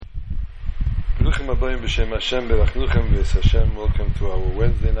Bruchim Abayim B'Shem Hashem Berachnuchem V'es Hashem. Welcome to our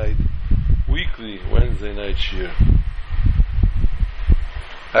Wednesday night, weekly Wednesday night shir.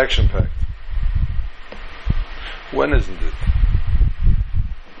 Action packed. When isn't it?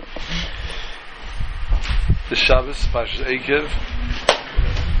 The Shabbos, Pashas Eikev.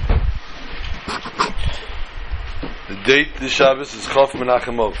 The date this Shabbos is Chof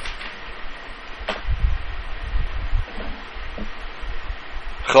Menachem Ov.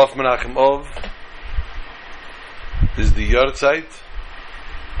 Chof Menachem Ov is the Yortzeit,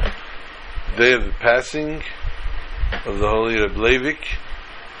 day of the passing of the holy Reb Leivik.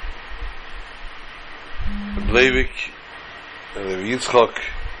 Reb Leivik and Reb Yitzchok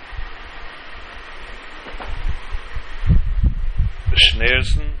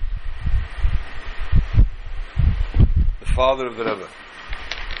Schneerson, the father of the Rebbe.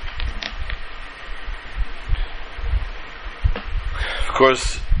 Of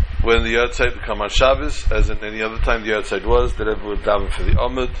course, when the Yortzeit would come on Shabbos, as in any other time the Yortzeit was, the Rebbe would daven for the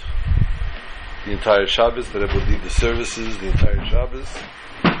Amud the entire Shabbos. The Rebbe would lead the services the entire Shabbos.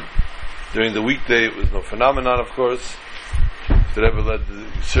 During the weekday it was no phenomenon, of course. If the Rebbe led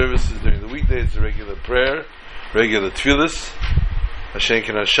the services during the weekday, it's a regular prayer, regular tefillas.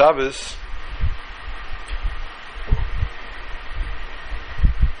 Hashenkin on Shabbos,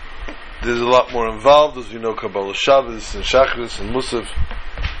 there's a lot more involved, as we know, Kabbalah Shabbos and Shachris and Musaf.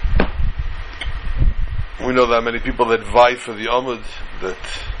 We know that many people that vie for the Amud, that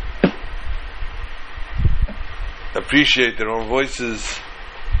appreciate their own voices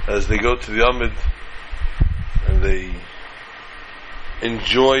as they go to the Amud, and they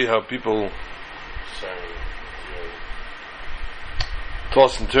enjoy how people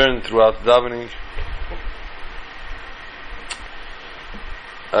toss and turn throughout the davening.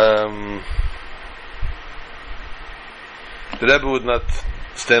 The Rebbe would not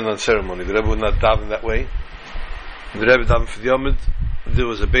stand on ceremony. The Rebbe would not daven that way. The Rebbe davened for the Amud. There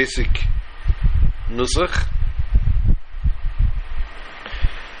was a basic nusach,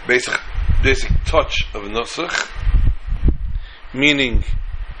 basic touch of nusach, meaning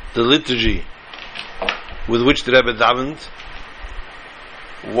the liturgy with which the Rebbe davened.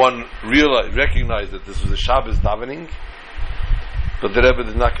 One recognized that this was a Shabbos davening, but the Rebbe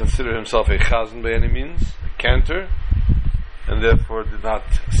did not consider himself a chazan by any means, a cantor, and therefore did not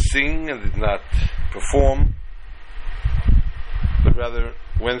sing and did not perform, but rather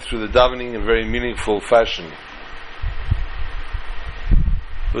went through the davening in a very meaningful fashion.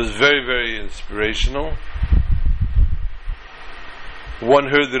 It was very, very inspirational. One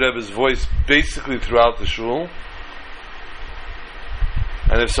heard the Rebbe's voice basically throughout the shul.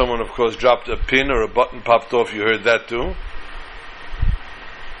 And if someone, of course, dropped a pin or a button popped off, you heard that too.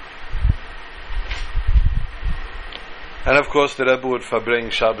 And of course, the Rebbe would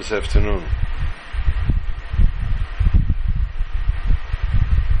farbring Shabbos afternoon.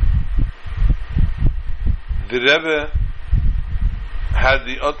 The Rebbe had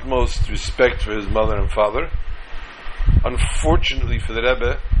the utmost respect for his mother and father. Unfortunately for the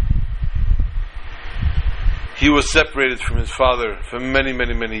Rebbe, he was separated from his father for many,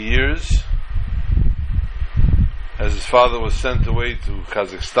 many, many years, as his father was sent away to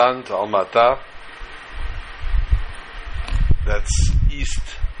Kazakhstan, to Almaty. That's east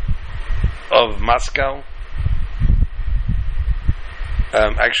of Moscow.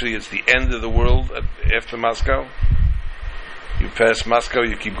 Actually, it's the end of the world after Moscow. You pass Moscow,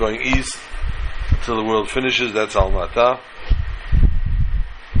 you keep going east until the world finishes. That's Almaty.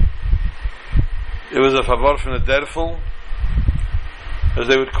 It was a verworfene Dörfel, as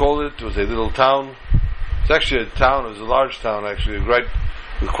they would call it. It was a little town. It's actually a town. It was a large town, actually,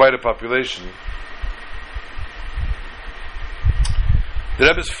 with quite a population. The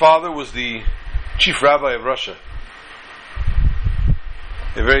Rebbe's father was the chief rabbi of Russia,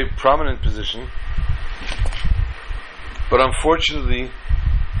 a very prominent position. But unfortunately,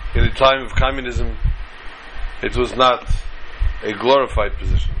 in the time of communism, it was not a glorified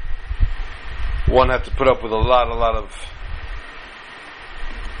position. One had to put up with a lot of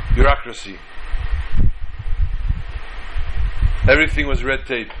bureaucracy. Everything was red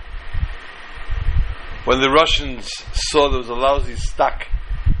tape. When the Russians saw there was a lousy stock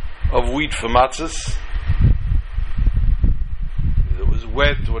of wheat for matzahs, it was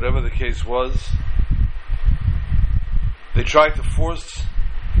wet, whatever the case was, they tried to force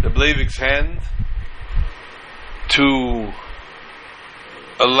the Bleivik's hand to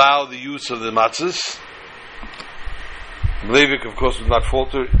allow the use of the matzahs. Leivik, of course, would not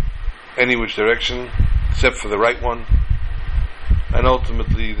falter any which direction except for the right one, and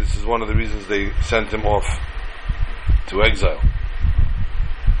ultimately this is one of the reasons they sent him off to exile.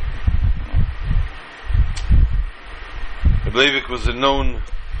 Reb Leivik was a known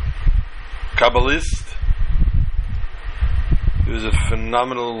Kabbalist. He was a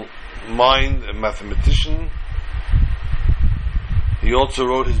phenomenal mind, a mathematician. He also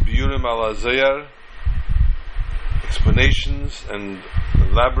wrote his Biyurim al Hazayar, explanations, and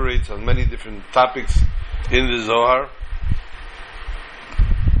elaborates on many different topics in the Zohar.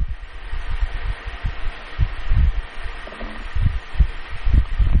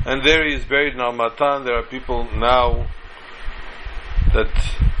 And there he is buried in Almatan. There are people now that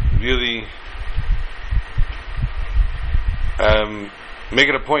really make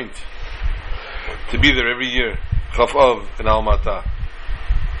it a point to be there every year, Chaf Av in Almata.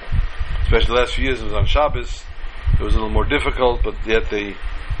 Especially the last few years, it was on Shabbos. It was a little more difficult, but yet they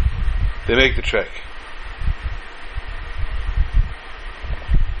make the trek.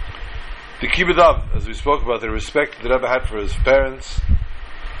 The Kibbutz Av, as we spoke about, the respect that Rebbe had for his parents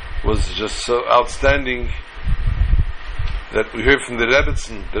was just so outstanding that we heard from the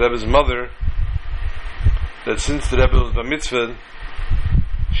Rebbetzin, the Rebbe's mother, that since the Rebbe was bar mitzvah,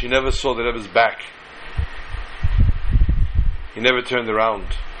 she never saw the Rebbe's back. He never turned around.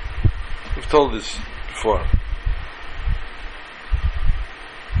 We've told this before.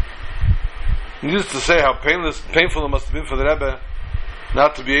 Needless to say how painful it must have been for the Rebbe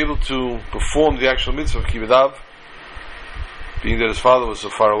not to be able to perform the actual mitzvah of Kibbutz Av, being that his father was so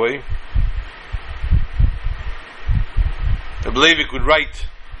far away. Reb Leivik would write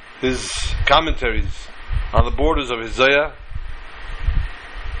his commentaries on the borders of his Zayah.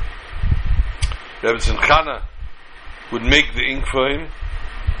 Rebbe Tzimchana would make the ink for him,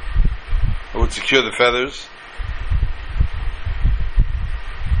 or would secure the feathers.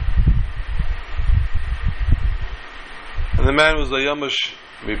 And the man was a Yamash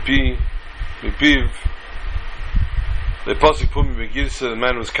Mipiv. The Pasuk Pumi Begirsa, the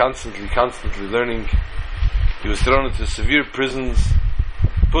man was constantly learning. He was thrown into severe prisons,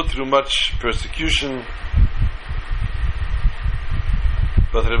 put through much persecution.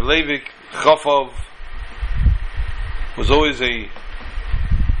 But Reb Leivik, Chafov, was always a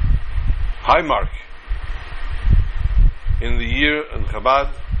high mark in the year in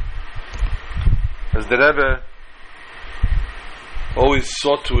Chabad, as the Rebbe always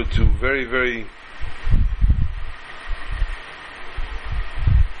saw to it to very, very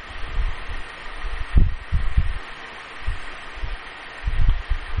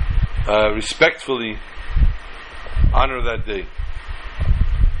respectfully honor that day.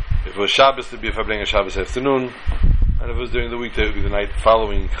 If it was Shabbos, to be a Fabrenga Shabbos afternoon, and if it was during the weekday, it would be the night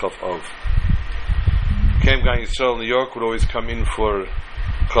following Chaf Av. Camp Gang Yisrael in New York would always come in for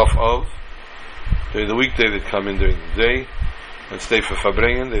Chaf Av. During the weekday, they'd come in during the day and stay for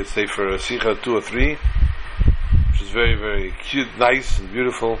Fabrengen. They'd stay for a Sicha 2 or 3, which is very, very cute, nice, and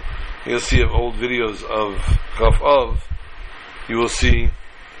beautiful. You'll see of old videos of Chaf Av, you will see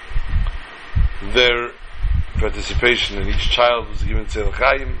their participation, and each child was given Tzei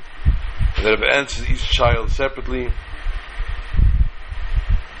L'Chaim, and the Rebbe answered each child separately.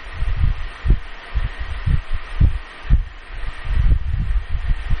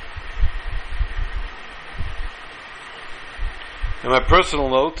 And my personal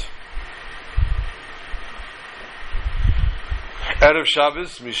note, Erev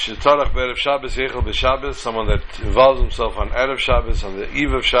Shabbos, Mishetarach Be'erev Shabbos, Yechel B'Shabbos, someone that involves himself on Erev Shabbos, on the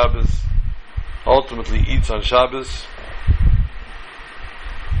eve of Shabbos, ultimately eats on Shabbos.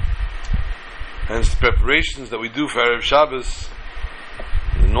 Hence the preparations that we do for Erev Shabbos,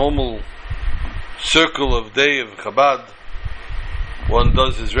 the normal circle of day of Chabad, one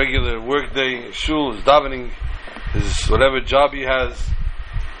does his regular work day, his shul, his davening, his whatever job he has,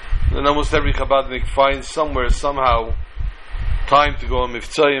 and almost every Chabadnik finds somewhere, somehow, time to go on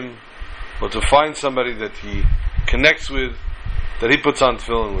Mivtzayim, or to find somebody that he connects with, that he puts on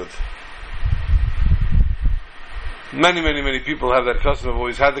tefillin with. Many people have that custom, have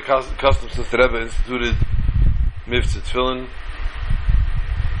always had the custom since the Rebbe instituted Mivtzah Tefillin.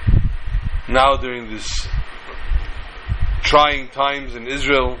 Now during this trying times in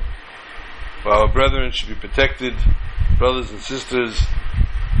Israel, where our brethren should be protected, brothers and sisters,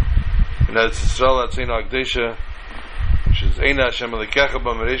 in Eretz Yisrael, Atzeinu Akdesha, which is Eina Hashem Alekecha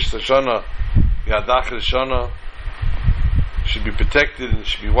B'Meresh Hashanah, Yadach Hashanah, should be protected and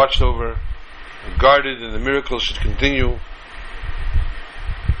should be watched over, guarded, and the miracles should continue,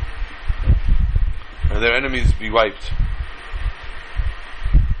 and their enemies be wiped.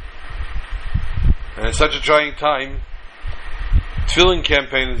 And in such a trying time, Tefillin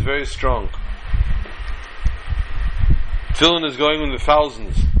campaign is very strong. Tefillin is going in the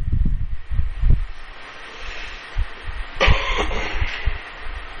thousands.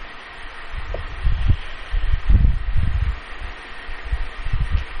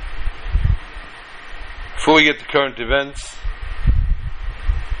 Before we get to current events,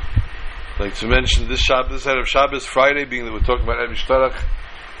 I'd like to mention this Shabbos, Erev Shabbos, Friday, being that we're talking about Erev Shtarach,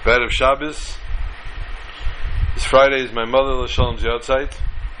 Erev Shabbos. This Friday is my mother, Shalom's Yahrzeit.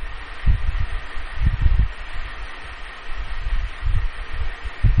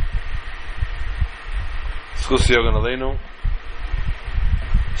 Schus Yogan Aleinu,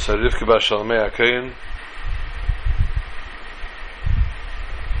 Sarivke Bar Shalmei HaKayin.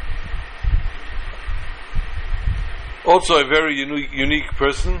 Also a very unique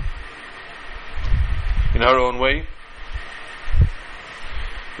person in her own way.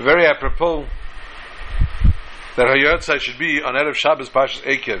 Very apropos that her Yahrzeit should be on Erev Shabbos Parshas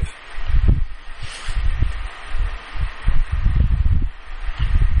Eikev.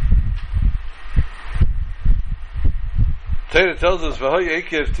 Torah tells us, "V'hoy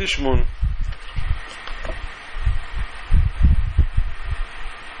Eikev Tishmun."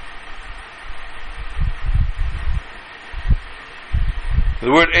 The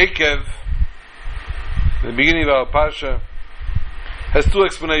word Eikev, in the beginning of our Parsha, has two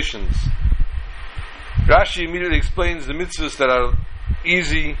explanations. Rashi immediately explains the mitzvahs that are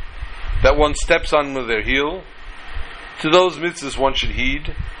easy, that one steps on with their heel. To those mitzvahs one should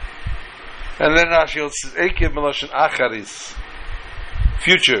heed. And then Rashi says, Eikev Meloshen Acharis,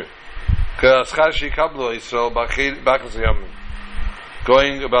 future.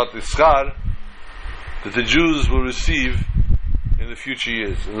 Going about the schar that the Jews will receive in the future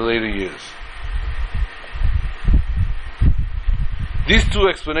years, in the later years. These two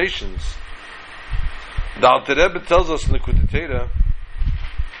explanations, the Alter Rebbe tells us in the Likutei Torah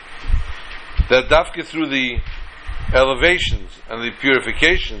that dafke through the elevations and the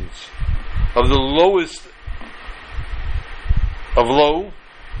purifications of the lowest of low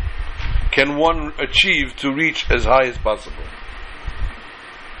can one achieve to reach as high as possible.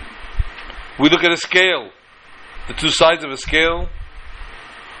 We look at a scale, the two sides of a scale.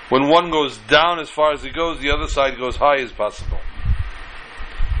 When one goes down as far as it goes, the other side goes high as possible.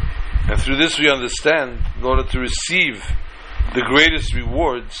 And through this we understand, in order to receive the greatest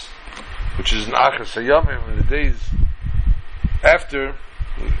rewards, which is in Achas Hayamim, in the days after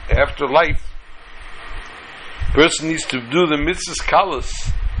life, person needs to do the mitzvahs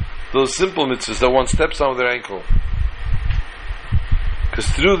kalas, those simple mitzvahs that one steps on with their ankle. Because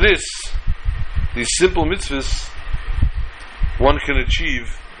through this, these simple mitzvahs, one can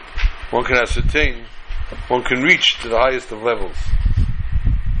achieve, one can ascertain, one can reach to the highest of levels.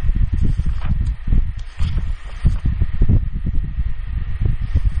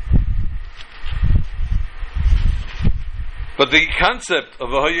 But the concept of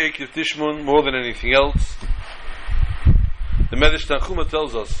V'hoy Eikev Tishmun, more than anything else, the Medrash Tanchuma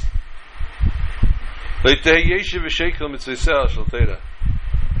tells us,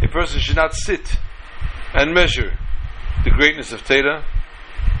 a person should not sit and measure the greatness of Torah,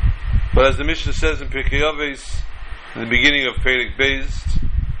 but as the Mishnah says in Pirkei Avos, in the beginning of Perek Beis,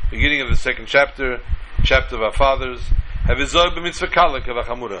 beginning of the second chapter of our fathers,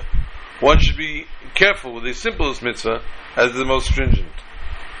 one should be careful with the simplest mitzvah as the most stringent.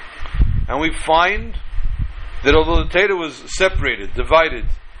 And we find that although the Torah was separated, divided,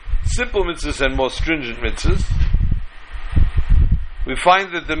 simple mitzvahs and more stringent mitzvahs, we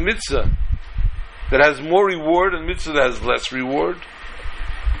find that the mitzvah that has more reward and mitzvah that has less reward,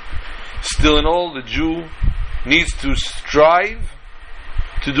 still in all the Jew needs to strive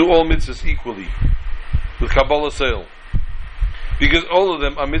to do all mitzvahs equally with Kabbalah Seil, because all of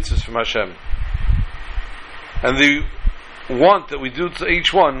them are mitzvahs from Hashem, and the want that we do to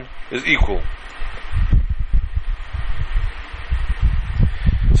each one is equal.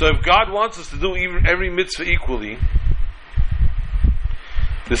 So if God wants us to do even every mitzvah equally,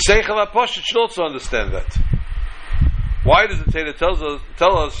 the Seichel HaPoshet should also understand that. Why does the Torah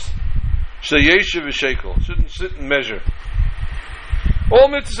tell us Sheyeshiv v'Shekel, shouldn't sit and measure? All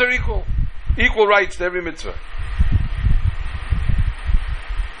mitzvahs are equal rights to every mitzvah.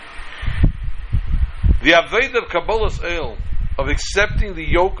 The Aved of Kabbalas Eil, of accepting the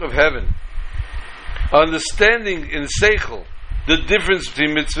yoke of heaven, understanding in Seichel the difference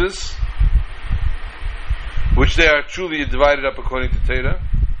between mitzvahs, which they are truly divided up according to Torah,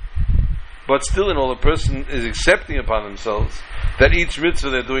 but still in all, a person is accepting upon themselves that each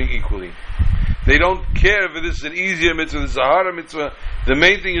mitzvah they're doing equally. They don't care if this is an easier mitzvah, this is a harder mitzvah. The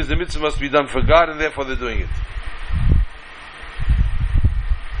main thing is the mitzvah must be done for God, and therefore they're doing it.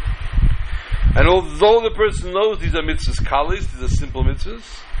 And although the person knows these are mitzvahs kalis, these are simple mitzvahs,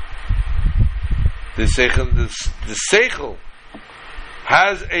 the seichel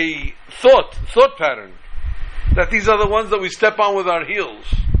has a thought pattern that these are the ones that we step on with our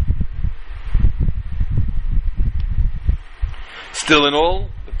heels. Still in all,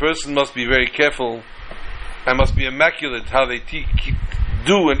 the person must be very careful and must be immaculate how they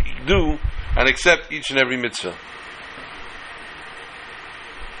do and accept each and every mitzvah.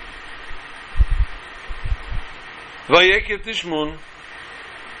 Vayekev Tishmun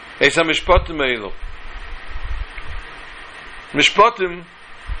Eis HaMishpatim Eilu. Mishpatim,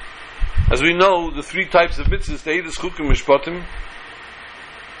 as we know, the three types of mitzvahs, the Eidos Chukim Mishpatim.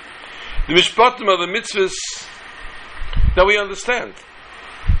 The Mishpatim are the mitzvahs that we understand,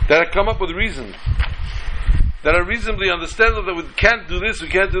 that have come up with reason, that are reasonably understandable, that we can't do this, we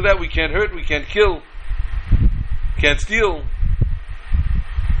can't do that, we can't hurt, we can't kill, can't steal.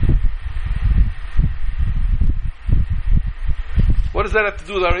 What does that have to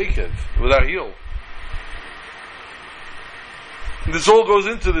do with our Ekev, with our heel? This all goes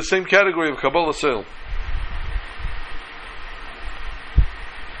into the same category of Kabbalah Sale.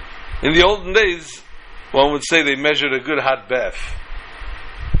 In the olden days, one would say they measured a good hot bath.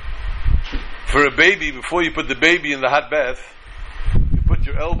 For a baby, before you put the baby in the hot bath, you put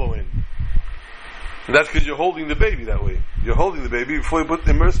your elbow in. And that's because you're holding the baby that way. You're holding the baby, before you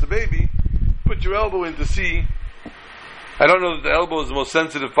immerse the baby, put your elbow in to see. I don't know that the elbow is the most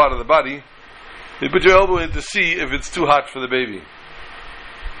sensitive part of the body. You put your elbow in to see if it's too hot for the baby.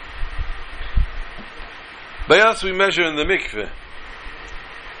 By us, we measure in the mikveh.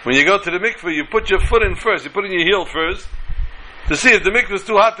 When you go to the mikveh, you put your foot in first. You put in your heel first to see if the mikveh is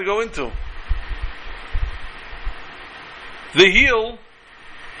too hot to go into. The heel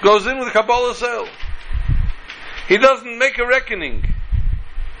goes in with Kabbalah Sale. He doesn't make a reckoning.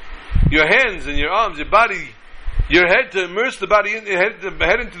 Your hands and your arms, your body, your head, to immerse the body in, the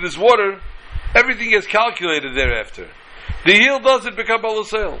head into this water, everything is calculated thereafter. The heel does it by Kabbalah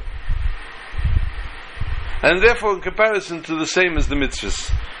Sale. And therefore, in comparison to the same as the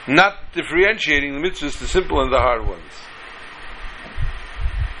mitzvahs, not differentiating the mitzvahs, the simple and the hard ones.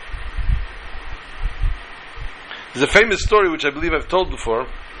 There's a famous story which I believe I've told before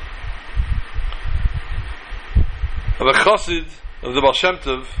of a chassid of the Baal Shem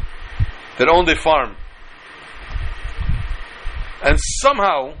Tov that owned a farm. And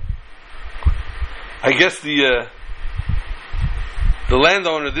somehow, I guess the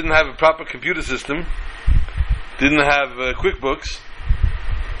landowner didn't have a proper computer system, didn't have QuickBooks,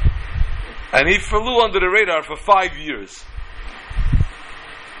 and he flew under the radar for 5 years.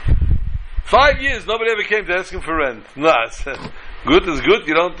 5 years, nobody ever came to ask him for rent. No, good is good.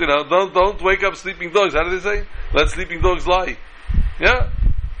 Don't wake up sleeping dogs. How do they say? Let sleeping dogs lie. Yeah.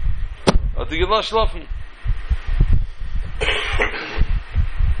 Or to get not schlafen.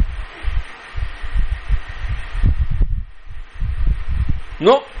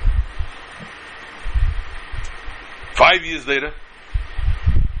 No. 5 years later,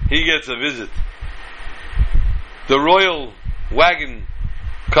 he gets a visit. The royal wagon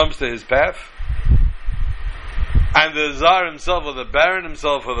comes to his path, and the Tsar himself, or the Baron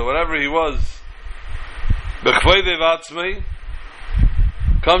himself, or the whatever he was, B'chvoidei v'atzmei,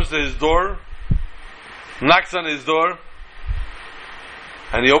 comes to his door, knocks on his door,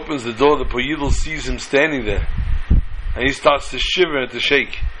 and he opens the door. The Poyidel sees him standing there, and he starts to shiver and to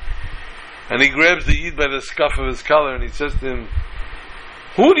shake. And he grabs the Yid by the scuff of his collar, and he says to him,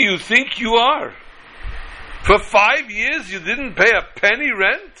 "Who do you think you are? For 5 years you didn't pay a penny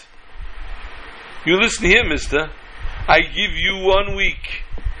rent? You listen here, mister. I give you 1 week.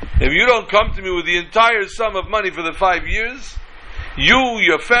 If you don't come to me with the entire sum of money for the 5 years, you,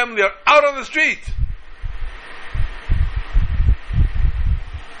 your family are out on the street."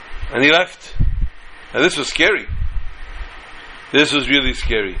 And he left. And this was scary. This was really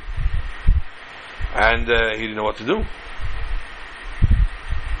scary. And he didn't know what to do.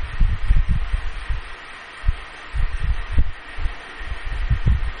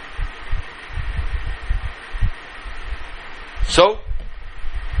 So,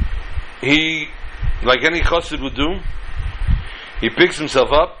 he, like any chassid would do, he picks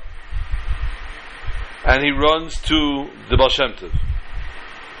himself up and he runs to the Baal Shem Tov.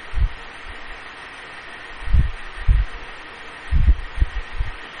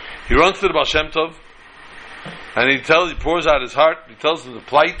 He runs to the Baal Shem Tov and he pours out his heart. He tells him the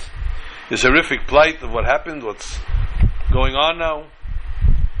plight, this horrific plight of what happened, what's going on now,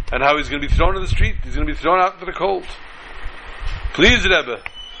 and how he's going to be thrown in the street. He's going to be thrown out into the cold. "Please, Rebbe,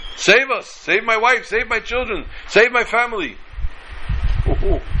 save us, save my wife, save my children, save my family.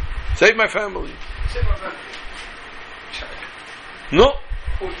 Save my family." Save my family. No.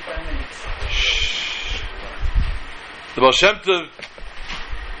 45 minutes. Shh. The Baal Shem Tov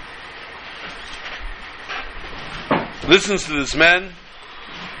listens to this man,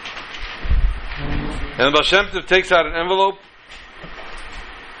 and the Baal Shem Tov takes out an envelope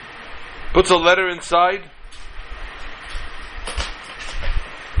puts a letter inside,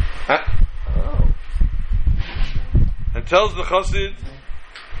 and tells the Chassid,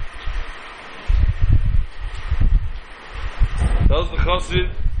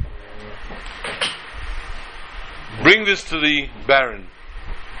 bring this to the Baron.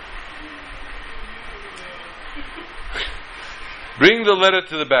 Bring the letter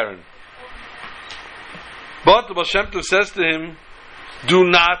to the Baron. But the Baal Shem Tov says to him, do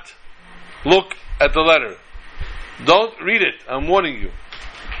not look at the letter. Don't read it. I'm warning you.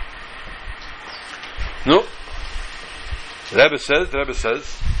 No. The Rebbe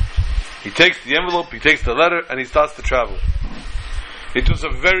says, he takes the envelope, he takes the letter, and he starts to travel. It was a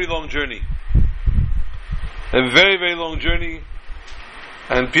very long journey. A very, very long journey.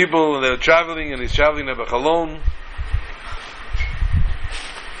 And people, they're traveling, and he's traveling to Bechalon.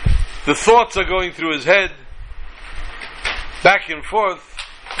 The thoughts are going through his head, back and forth.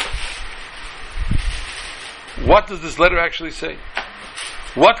 What does this letter actually say?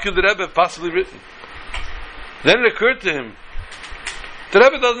 What could the Rebbe have possibly written? Then it occurred to him, the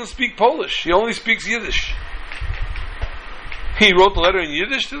Rebbe doesn't speak Polish, he only speaks Yiddish. He wrote the letter in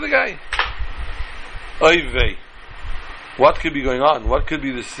Yiddish to the guy? Oy vey. What could be going on? What could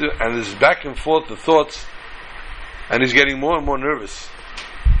be this? And this back and forth, the thoughts, and he's getting more and more nervous.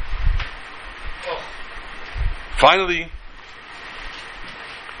 Finally,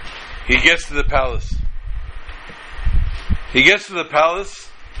 he gets to the palace.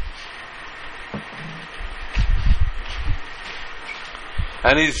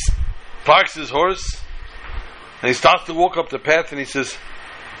 And he parks his horse, and he starts to walk up the path, and he says,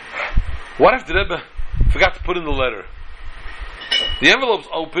 what if the Rebbe forgot to put in the letter? The envelope's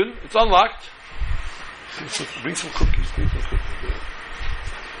open, it's unlocked. Bring some cookies.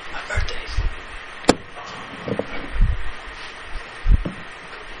 My birthday.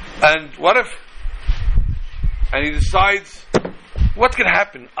 And what if? And he decides, what could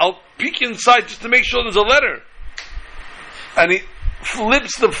happen? I'll peek inside just to make sure there's a letter. And he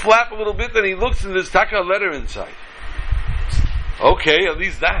flips the flap a little bit, and he looks, and there's taka letter inside. Okay, at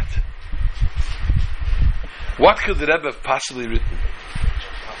least that. What could the Rebbe have possibly written?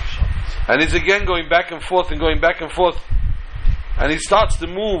 And he's again going back and forth, and he starts to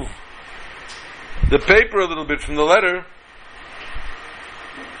move the paper a little bit from the letter.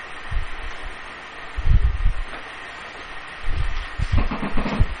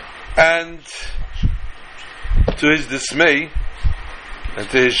 And to his dismay and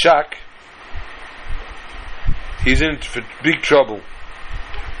to his shock, he's in for big trouble.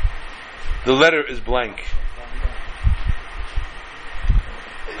 The letter is blank.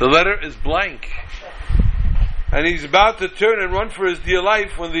 And he's about to turn and run for his dear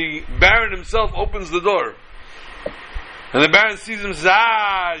life when the Baron himself opens the door. And the Baron sees him and says,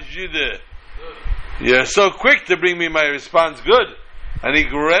 Jide, you're so quick to bring me my response. Good. And he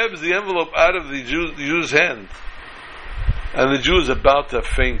grabs the envelope out of the Jew's hand. And the Jew is about to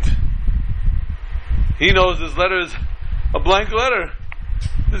faint. He knows this letter is a blank letter.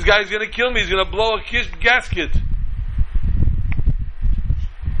 This guy's going to kill me. He's going to blow a gasket.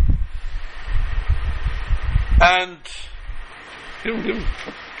 And give him.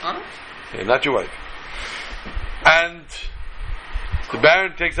 Huh? Yeah, not your wife. And the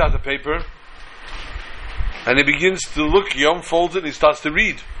Baron takes out the paper, and he begins to look. He unfolds it, and he starts to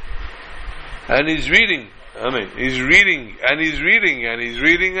read. And he's reading. He's reading, and he's reading, and he's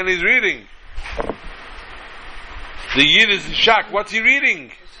reading, and he's reading. The Yid is in shock. What's he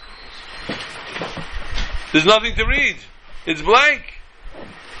reading? There's nothing to read. It's blank.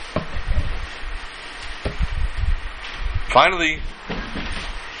 Finally,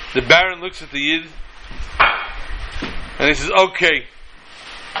 the Baron looks at the Yid, and he says, okay,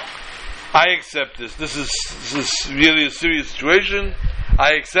 I accept this. This is really a serious situation.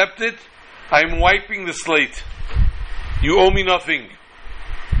 I accept it. I'm wiping the slate. You owe me nothing.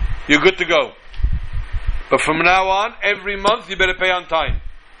 You're good to go. But from now on, every month you better pay on time.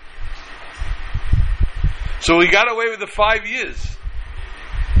 So he got away with the 5 years.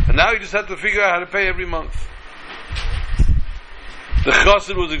 And now he just had to figure out how to pay every month. The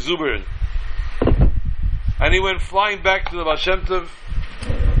chassid was exuberant. And he went flying back to the Baal Shem Tov.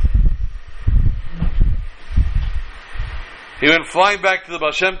 He went flying back to the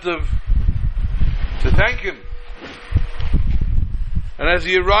Baal Shem Tov to thank him. And as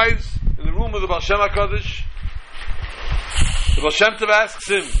he arrives in the room of the Baal Shem HaKadosh, the Baal Shem Tov asks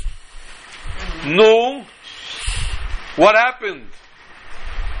him, no, what happened?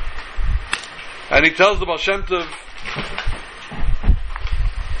 And he tells the Baal Shem Tov,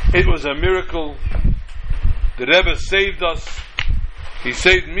 it was a miracle. The Rebbe saved us. He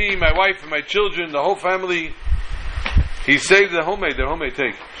saved me, my wife, and my children, the whole family. He saved their homemade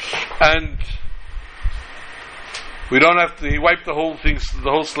take. And we don't have to, he wiped the whole thing,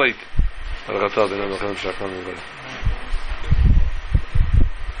 the whole slate.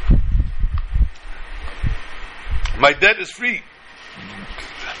 My debt is free.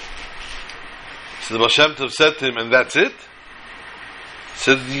 So the Baal Shem Tov said to him, and that's it?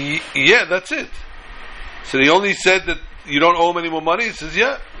 Said, yeah, that's it. So he only said that you don't owe him any more money? He says,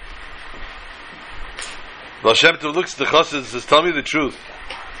 yeah. Baal Shem Tov looks at the chassid and says, tell me the truth.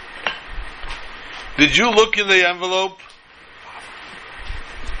 Did you look in the envelope?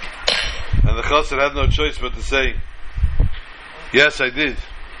 And the chassid had no choice but to say, yes, I did.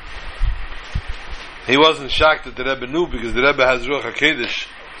 He wasn't shocked that the Rebbe knew, because the Rebbe has Ruach HaKodesh.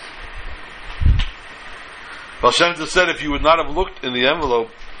 Baal Shem Tov said if you would not have looked in the envelope,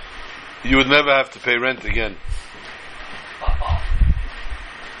 you would never have to pay rent again.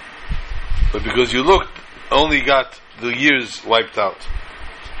 But because you looked, only got the years wiped out.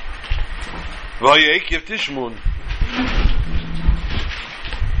 V'hayekiv Tishmun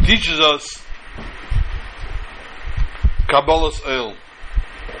teaches us Kabbalas Oil.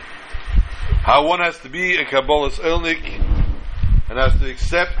 How one has to be a Kabbalas Oilnik and has to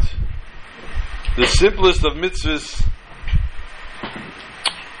accept the simplest of mitzvahs.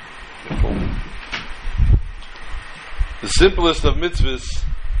 The simplest of mitzvahs.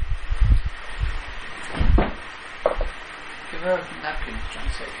 Give her a napkin, John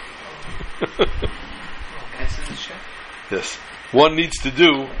said. Yes. One needs to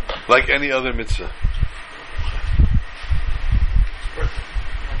do like any other mitzvah.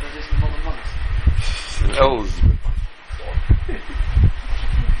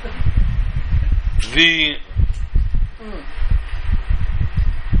 The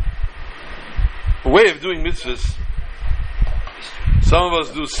way of doing mitzvahs, some of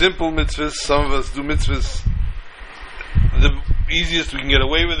us do simple mitzvahs, some of us do mitzvahs the easiest we can get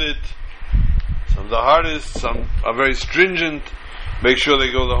away with it, some the hardest, some are very stringent, make sure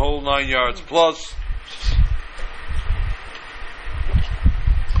they go the whole 9 yards plus.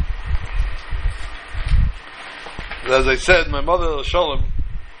 As I said, my mother Shalom,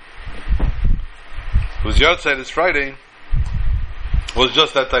 whose yahrzeit is Friday, was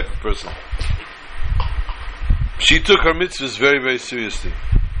just that type of person. She took her mitzvahs very, very seriously.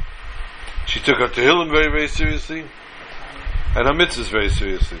 She took her tehillim very, very seriously, and her mitzvahs very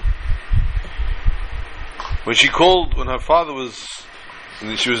seriously. When she called, when her father was,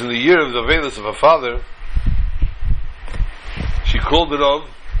 she was in the year of the Avelis of her father, she called the Rav,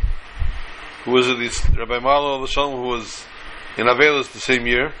 who was at this Rabbi Marlo Shalom, who was in Avelis the same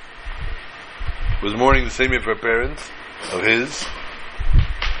year, was mourning the same year for her parents of his,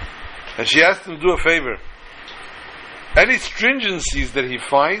 and she asked him to do a favor. Any stringencies that he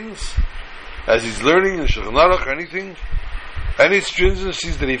finds as he's learning in Shulchan Aruch or anything, any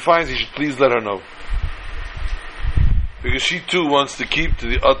stringencies that he finds, he should please let her know, because she too wants to keep to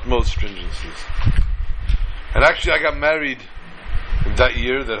the utmost stringencies. And actually, I got married in that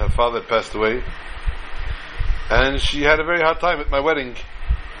year that her father had passed away, and she had a very hard time at my wedding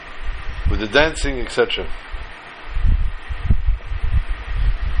with the dancing, etc.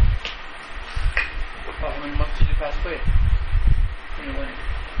 How many months did you pass away? When you wedding?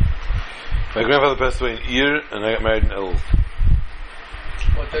 My grandfather passed away in Eir, and I got married in Elul.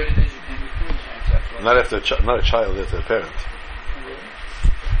 Well, 30 days you came between times. Not after not a child, after a parent. Really?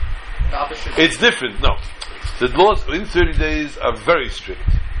 The opposite. It's different. No, the laws in 30 days are very strict,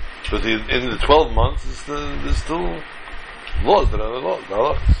 but in the 12 months, there's still laws that are the laws. There are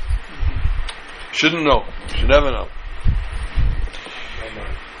laws. Shouldn't know. Should never know.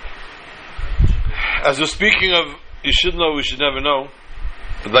 As we're speaking of, you should know, we should never know,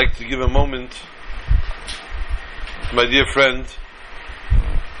 I'd like to give a moment to my dear friend,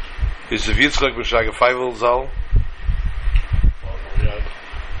 Yosef Yitzchak Ben Shraga Feivel Zal,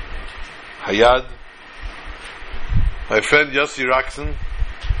 Hayad, my friend Yossi Rakson,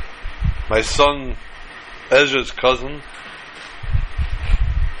 my son Ezra's cousin,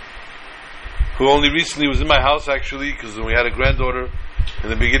 who only recently was in my house actually, because when we had a granddaughter in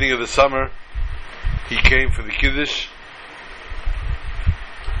the beginning of the summer, he came for the Kiddush.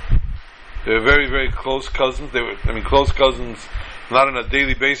 They were very, very close cousins. Close cousins, not on a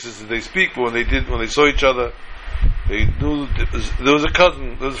daily basis as they speak, but when they saw each other, they knew there was a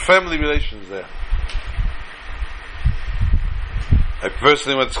cousin, there was family relations there. I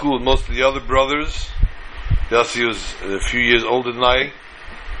personally went to school with most of the other brothers. Yossi was a few years older than I.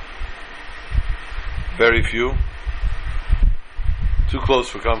 Very few. Too close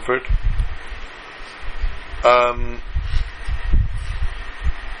for comfort.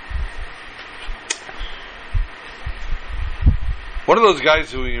 One of those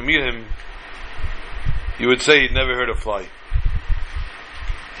guys who, when you meet him, you would say he'd never heard a fly.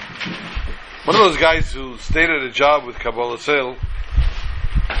 One of those guys who stayed at a job with Kabbalah Sale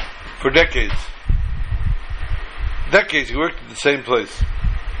for decades. Decades, he worked at the same place.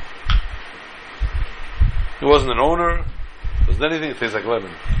 He wasn't an owner, wasn't anything, it tastes like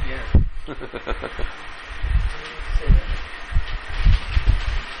lemon. Yeah.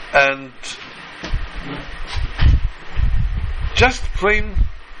 And just plain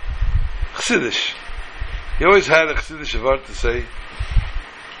Chassidish. He always had a Chassidish Avar to say.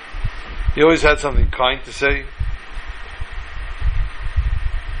 He always had something kind to say.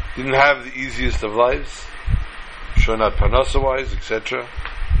 Didn't have the easiest of lives. Sure not Parnassa-wise, etc.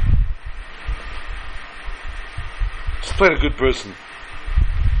 Just plain a good person.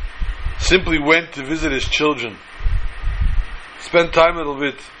 Simply went to visit his children. Spent time a little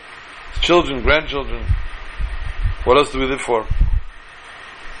bit. His children, grandchildren. What else do we live for?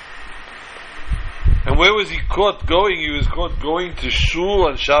 And where was he caught going? He was caught going to shul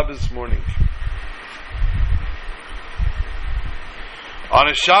on Shabbos morning. On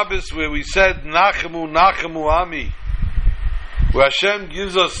a Shabbos where we said, Nachemu, Nachemu Ami, where Hashem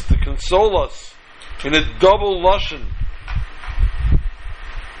gives us to console us in a double lashon.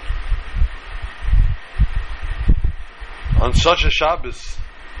 On such a Shabbos,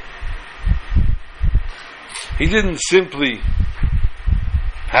 he didn't simply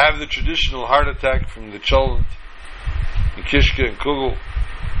have the traditional heart attack from the Cholent and Kishke and Kugel.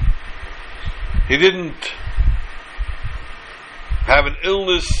 He didn't have an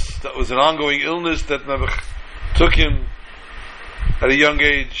illness that was an ongoing illness that took him at a young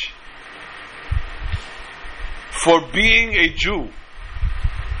age. For being a Jew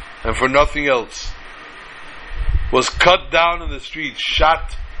and for nothing else, was cut down in the street,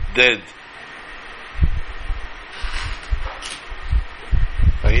 shot dead.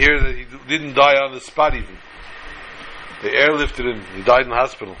 I hear that he didn't die on the spot even. They airlifted him. He died in the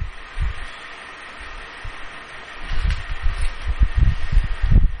hospital.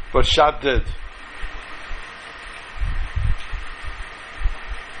 But shot dead.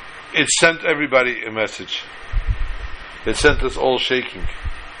 It sent everybody a message. It sent us all shaking.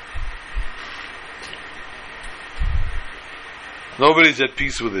 Nobody's at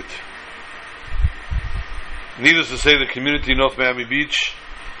peace with it. Needless to say, the community in North Miami Beach,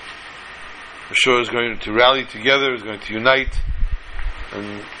 for sure, is going to rally together, is going to unite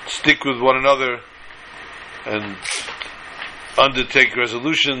and stick with one another and undertake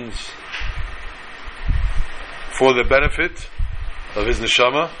resolutions for the benefit of his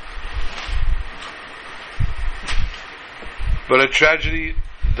neshama. But a tragedy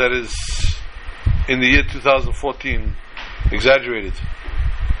that is in the year 2014 exaggerated,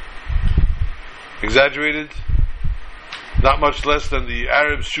 not much less than the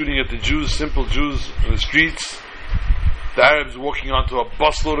Arabs shooting at the Jews, simple Jews in the streets, the Arabs walking onto a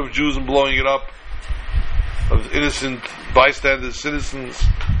busload of Jews and blowing it up, of innocent bystanders, citizens.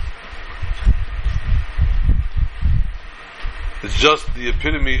 It's just the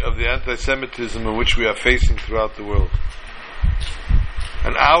epitome of the anti-Semitism in which we are facing throughout the world.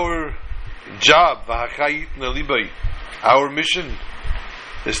 And our job, our mission,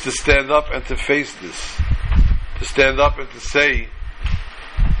 is to stand up and to face this. To stand up and to say,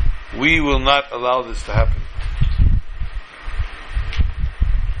 we will not allow this to happen.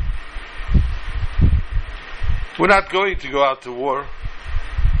 We're not going to go out to war.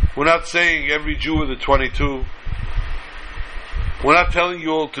 We're not saying every Jew with a 22. We're not telling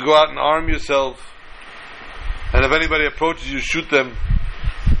you all to go out and arm yourself, and if anybody approaches you, shoot them.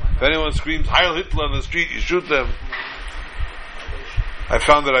 If anyone screams Heil Hitler on the street, you shoot them. I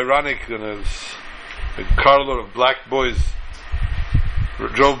found it ironic when a carload of black boys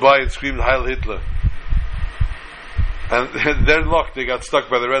drove by and screamed Heil Hitler. And their luck, they got stuck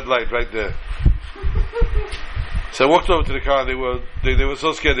by the red light right there. So I walked over to the car and they were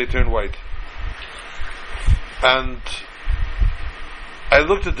so scared they turned white. And I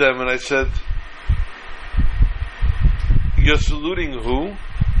looked at them and I said, you're saluting who?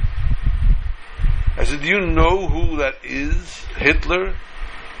 I said, do you know who that is? Hitler?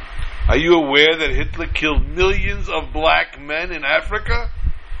 Are you aware that Hitler killed millions of black men in Africa?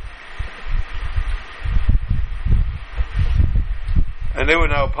 And they were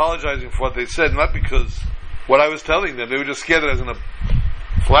now apologizing for what they said, not because what I was telling them, they were just scared that I was going to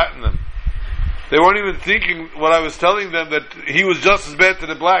flatten them. They weren't even thinking what I was telling them, that he was just as bad to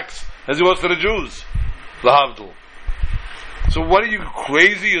the blacks as he was to the Jews. Lahavdil. So what, are you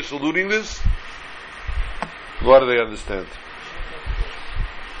crazy? You're saluting this? What do they understand?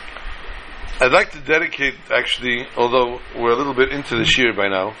 I'd like to dedicate, actually, although we're a little bit into the shir by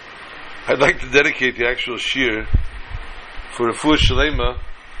now, I'd like to dedicate the actual shir for Refuah Shalema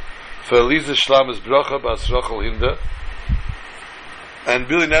for Eliza Shlamas Bracha Bas Rachel Hinda and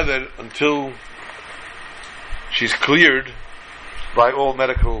Billy Nether until she's cleared by all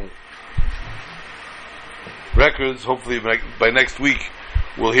medical records. Hopefully by next week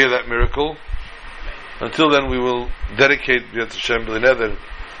we'll hear that miracle. Until then we will dedicate B'yat Hashem Billy Nether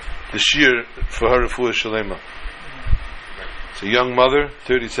the shir for her Refuah Shalema. It's a young mother,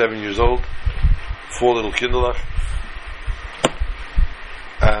 37 years old, 4 little kinderlach,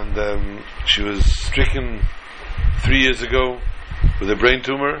 and she was stricken 3 years ago with a brain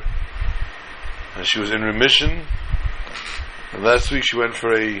tumor, and she was in remission, and last week she went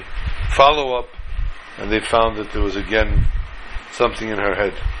for a follow-up, and they found that there was again something in her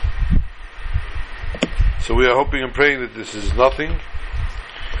head. So we are hoping and praying that this is nothing,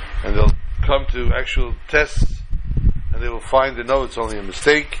 and they'll come to actual tests, and they will find that no, it's only a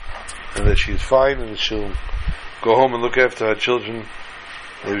mistake, and that she's fine, and that she'll go home and look after her children.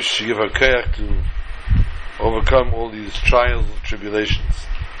 They should give her kayak to overcome all these trials and tribulations.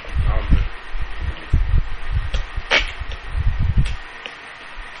 Amen.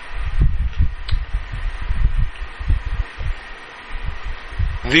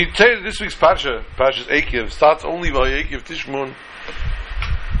 The Torah this week's Parshas Eikev, starts only by Eikev Tishmon,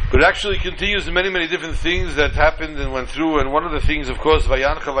 but it actually continues in many different things that happened and went through, and one of the things, of course,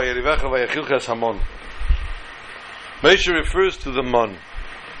 Vayancha, Vayarivecha, Vayachilchas Hamon. Moshe refers to the Mon.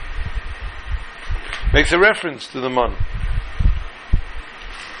 Makes a reference to the Mon.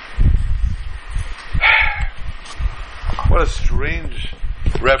 What a strange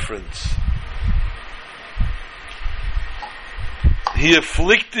reference. He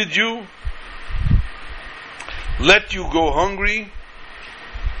afflicted you, let you go hungry,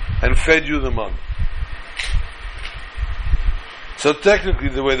 and fed you the man. So technically,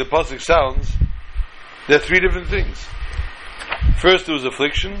 the way the pasuk sounds, there are 3 different things. First there was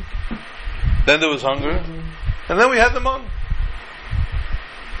affliction, then there was hunger, and then we had the man.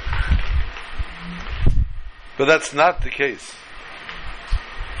 But that's not the case.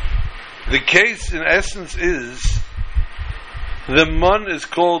 The case, in essence, is the man is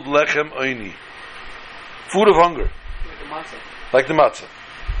called lechem oini, food of hunger, like the matzah.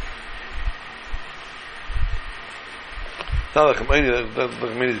 It's not lechem oini. Lechem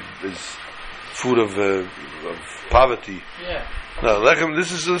oini is food of poverty. Yeah. No, lechem.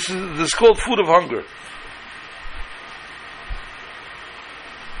 This is called food of hunger.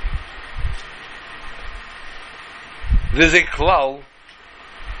 There's a klal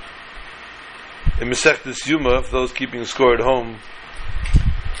in Masechtas Yuma, for those keeping score at home,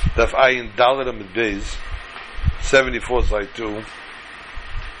 Daf Ayin Dalet Amud Beis, 74 slide 2.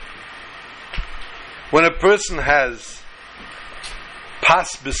 When a person has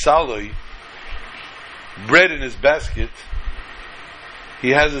pas besaloi, bread in his basket, he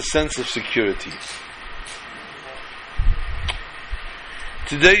has a sense of security.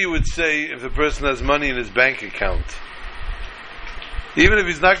 Today you would say, if a person has money in his bank account, even if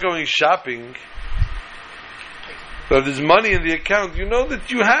he's not going shopping, but if there's money in the account, you know that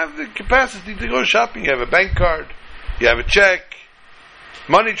you have the capacity to go shopping. You have a bank card, you have a check,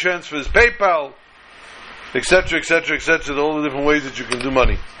 money transfers, PayPal, etc., etc., etc., all the different ways that you can do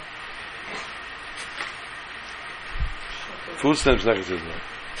money. Food stamps not considered.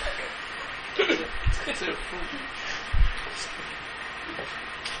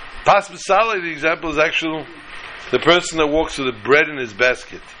 Pas b'salei, the example is actually the person that walks with the bread in his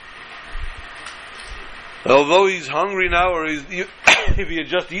basket. Although he's hungry now, or if he had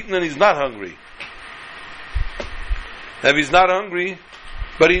just eaten and he's not hungry. If he's not hungry,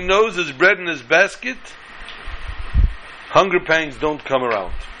 but he knows there's bread in his basket, hunger pangs don't come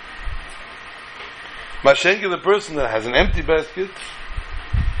around. Mashenka, the person that has an empty basket,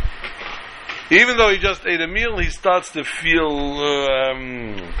 even though he just ate a meal, he starts to feel a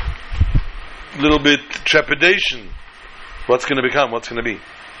little bit trepidation. What's going to become? What's going to be?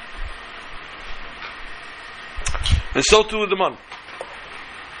 And so too with the man.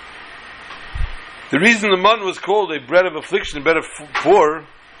 The reason the man was called a bread of affliction, bread of poor,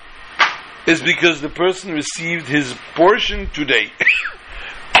 is because the person received his portion today.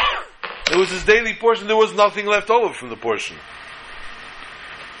 It was his daily portion. There was nothing left over from the portion.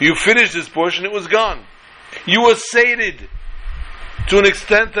 You finished this portion, it was gone. You were sated to an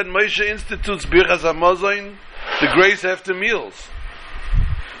extent that Moshe institutes Birchas HaMazon, the grace after meals.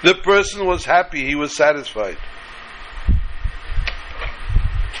 The person was happy, he was satisfied.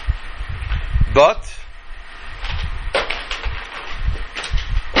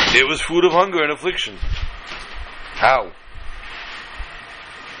 It was food of hunger and affliction. How?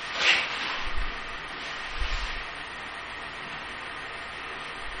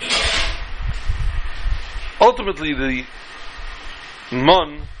 Ultimately, the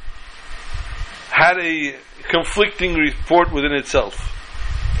man had a conflicting report within itself.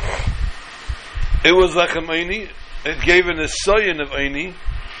 It was lechem eini. It gave an esayin of eini,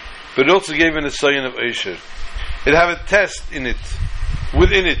 but it also gave an esayin of esher. It had a test in it,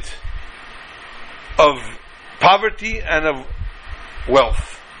 within it, of poverty and of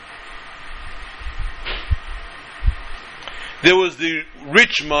wealth. There was the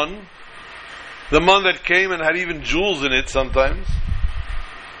rich man, the man that came and had even jewels in it sometimes.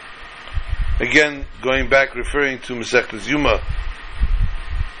 Again, going back, referring to Masechtas Yuma.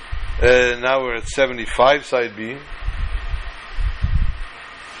 Now we're at 75, side B.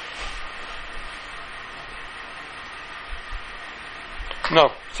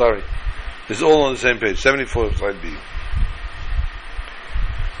 No, sorry. It's all on the same page. 74, side B.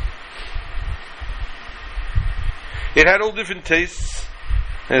 It had all different tastes,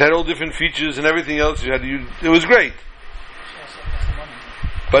 and it had all different features and everything else. It was great.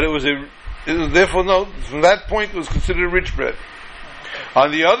 But it was therefore, no, from that point it was considered rich bread.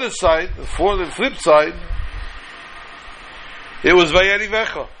 On the other side, for the flip side, it was vayeri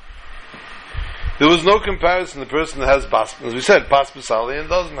vecha. There was no comparison to the person that has bas, as we said, bas basali and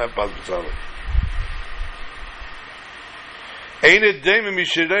doesn't have bas basali.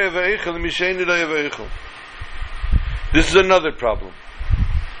 This is another problem.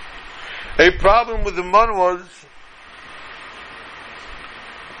 A problem with the man was,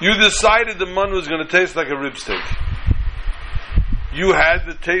 you decided the man was going to taste like a rib steak. You had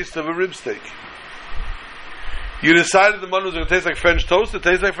the taste of a rib steak. You decided the man was going to taste like French toast. It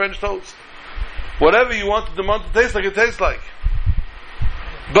tastes like French toast. Whatever you wanted the man to taste like, it tastes like.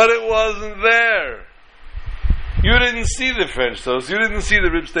 But it wasn't there. You didn't see the French toast. You didn't see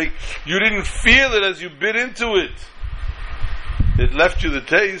the rib steak. You didn't feel it as you bit into it. It left you the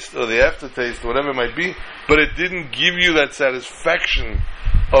taste or the aftertaste, whatever it might be, but it didn't give you that satisfaction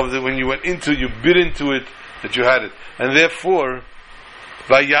of when you went into, you bit into it, that you had it. And therefore,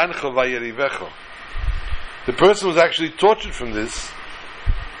 vayancha vayerivecha. The person was actually tortured from this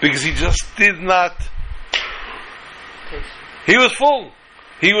because he just did not. He was full.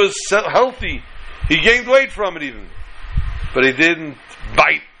 He was healthy. He gained weight from it even. But he didn't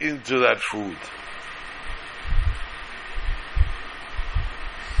bite into that food.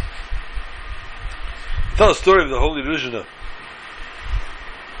 Tell a story of the holy Ruzhina.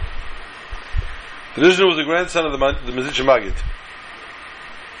 The Ruzhina was the grandson of the Mezritcher Maggid.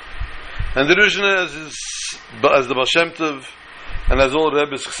 And the Ruzhina, as the Baal Shem Tov, and as all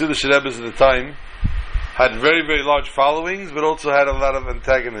Rebbes, Chassidish Rebbes at the time, had very, very large followings, but also had a lot of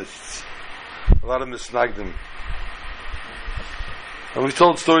antagonists, a lot of misnagdim. And we've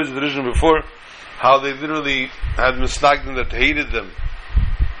told stories of the Ruzhina before, how they literally had misnagdim that hated them.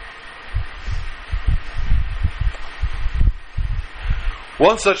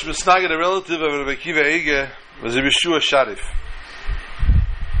 One such misnagid, a relative of Rabbi Akiva Eiger, was Rabbi Yeshua Sharif.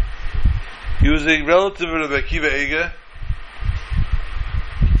 He was a relative of Rabbi Akiva Eiger.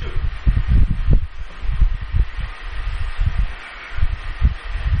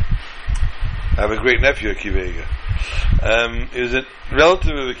 I have a great nephew, Akiva Eiger. He was a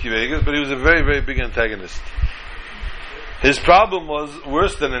relative of Akiva Eiger, but he was a very, very big antagonist. His problem was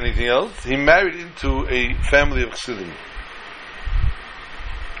worse than anything else. He married into a family of Chassidim,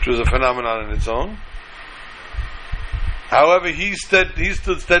 which was a phenomenon in its own. However, he stood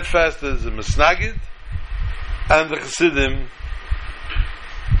steadfast as a Misnagid, and the Chassidim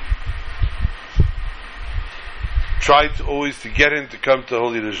tried to always to get him to come to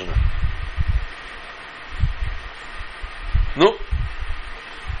Holy Ruzhina. No.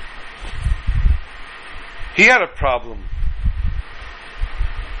 He had a problem,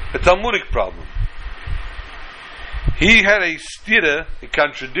 a Talmudic problem. He had a stira, a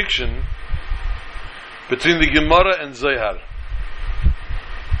contradiction, between the Gemara and Zohar.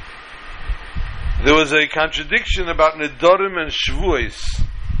 There was a contradiction about Nedarim and Shvuos,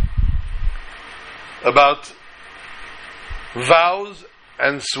 about vows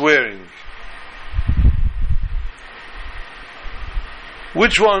and swearing.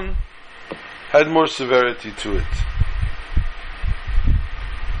 Which one had more severity to it?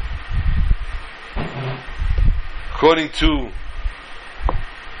 According to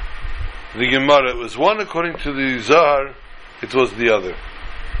the Gemara, it was one. According to the Zohar, it was the other.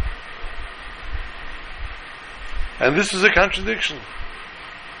 And this is a contradiction.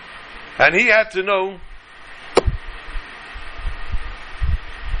 And he had to know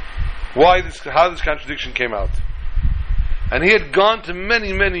how this contradiction came out. And he had gone to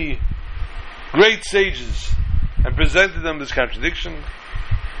many, many great sages and presented them this contradiction,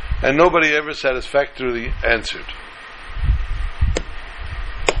 and nobody ever satisfactorily answered.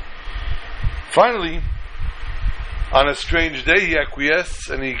 Finally, on a strange day, he acquiesces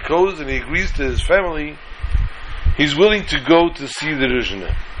and he goes and he agrees to his family. He's willing to go to see the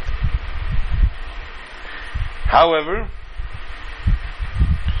Rishna. However,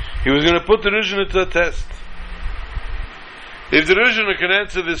 he was going to put the Rishna to a test. If the Rishna can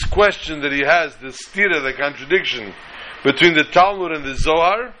answer this question that he has, the stira, the contradiction between the Talmud and the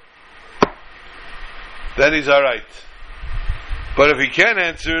Zohar, then he's alright. But if he can't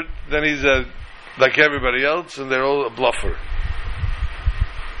answer it, then he's like everybody else, and they're all a bluffer.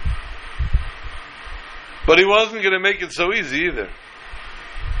 But he wasn't going to make it so easy either.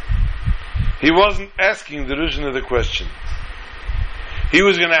 He wasn't asking the Rishna the question. He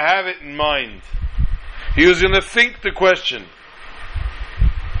was going to have it in mind. He was going to think the question.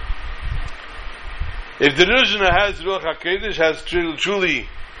 If the Rishna has Ruach HaKodesh, has truly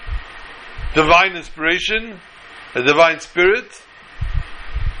divine inspiration, a divine spirit,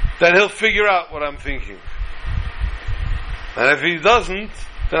 then he'll figure out what I'm thinking. And if he doesn't,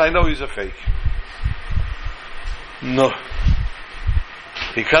 then I know he's a fake. No.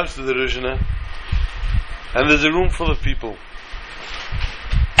 He comes to the Rishna, and there's a room full of people.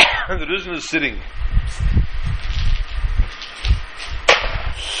 And the Rishna is sitting.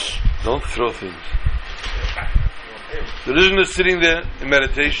 Don't throw things. The Rishna is sitting there in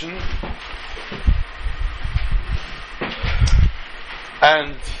meditation,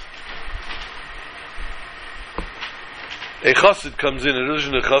 and a chassid comes in, a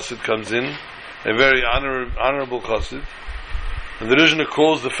Rishna chassid comes in, a very honorable chassid, and the Rishna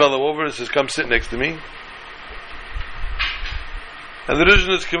calls the fellow over and says, "Come sit next to me." And the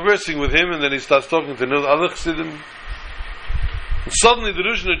Rishna is conversing with him, and then he starts talking to the other chassidim. And suddenly the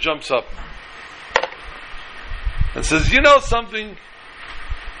Rishna jumps up and says, "You know something?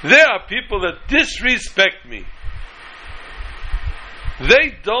 There are people that disrespect me.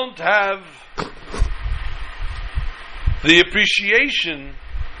 They don't have the appreciation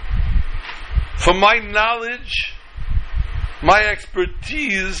for my knowledge, my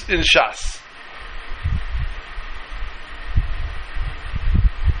expertise in Shas.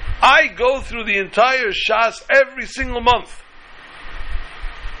 I go through the entire Shas every single month.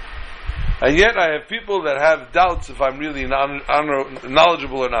 And yet I have people that have doubts if I'm really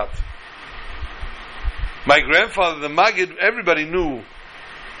knowledgeable or not. My grandfather, the Maggid, everybody knew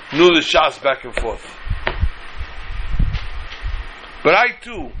the Shas back and forth. But I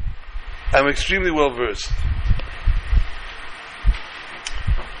too am extremely well versed."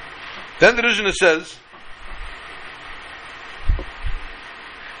 Then the Rishna says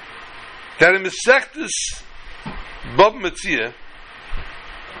that in Masechtas Bava Metzia,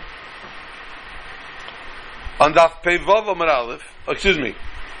 on Daf Pei Vav Amar Aleph, the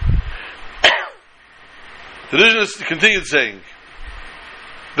Rishna continued saying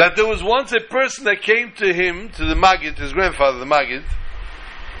that there was once a person that came to him, to the Maggid, his grandfather, the Maggid,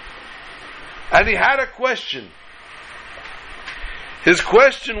 and he had a question. His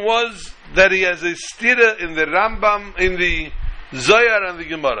question was that he has a stira in the Rambam, in the Zohar and the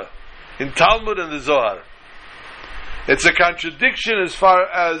Gemara, in Talmud and the Zohar. It's a contradiction as far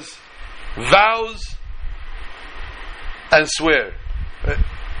as vows and swear.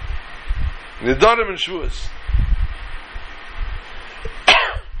 Nedarim and Shuas.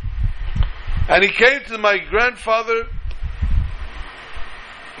 And he came to my grandfather,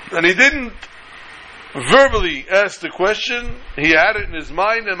 and he didn't verbally ask the question, he had it in his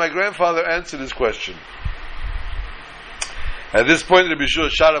mind, and my grandfather answered his question. At this point, Rabbi Shua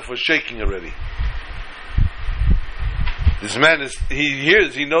Sharaf was shaking already. This man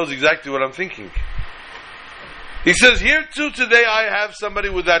he knows exactly what I'm thinking. He says, "Here too today I have somebody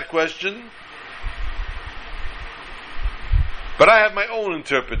with that question, but I have my own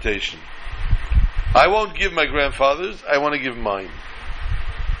interpretation. I won't give my grandfather's, I want to give mine."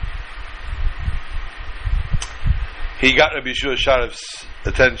 He got Rabbi Shua Sharaf's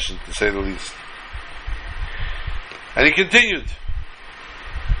attention, to say the least. And he continued.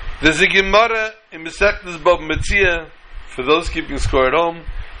 There's a Gemara in Masechtas Bava Metzia, for those keeping score at home,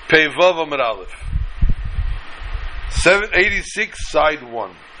 Pei Vav Amar Aleph, 786, side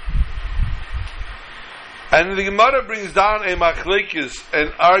 1. And the Gemara brings down a machlekes,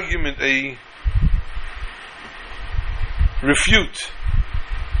 an argument, a refute.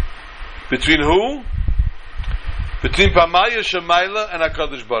 Between who? Between Pamaya Shemaila and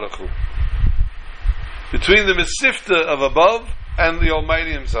HaKadosh Baruch Hu. Between the Mesifta of above and the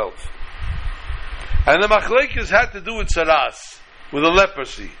Almighty Himself. And the machlekes had to do with saras, with a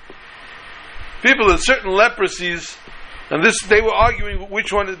leprosy. People with certain leprosies, and this they were arguing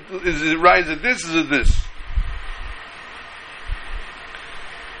which one is it right, is it this, is it this?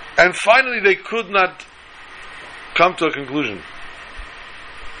 And finally they could not come to a conclusion.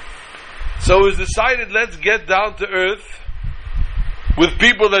 So it was decided, let's get down to earth with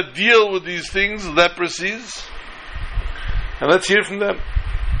people that deal with these things, leprosies, and let's hear from them.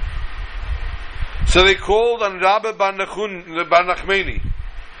 So they called on Rabbi Bar Nachmani.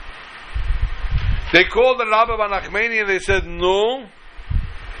 They called on Rabbi Bar Nachmani and they said no.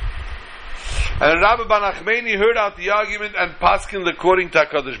 And Rabbi Bar Nachmani heard out the argument and paskined according to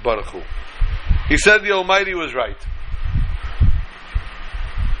HaKadosh Baruch Hu. He said the Almighty was right.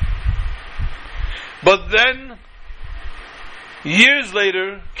 But then, years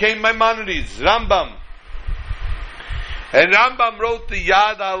later, came Maimonides, Rambam. And Rambam wrote the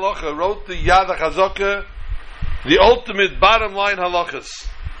Yad HaHalacha, wrote the Yad HaChazaka, the ultimate bottom line halachas.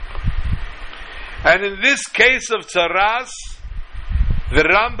 And in this case of Tzaras, the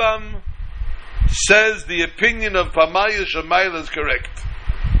Rambam says the opinion of Pamaya Shamayla is correct.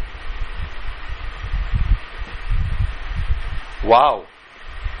 Wow.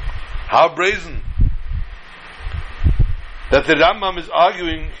 How brazen. That the Rambam is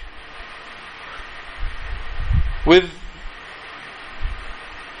arguing with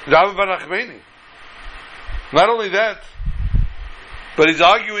Rabbi Bar Nachmani. Not only that, but he's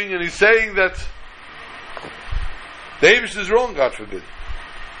arguing and he's saying that the Eibush is wrong, God forbid.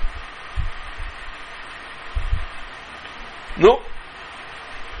 No.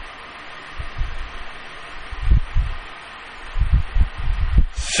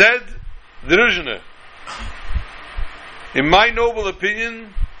 Said the Ruzhiner, in my noble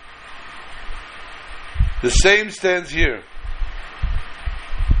opinion, the same stands here.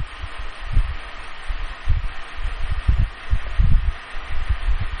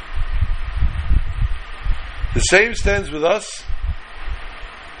 The same stands with us,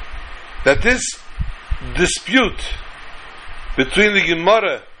 that this dispute between the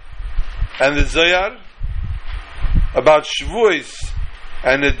Gemara and the Zohar about Shavuos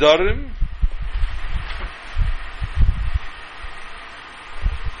and Nedarim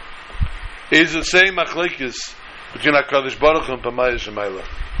is the same machlekes between HaKadosh Baruch Hu and Pamaya Shemayla.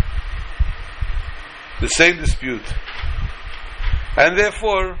 The same dispute. And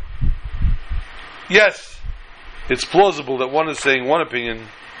therefore, yes, it's plausible that one is saying one opinion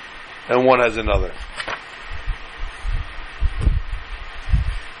and one has another.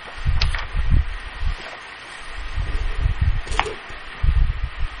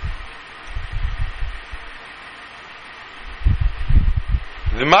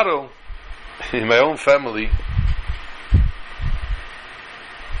 The motto in my own family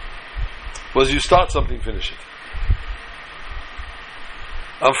was, you start something, finish it.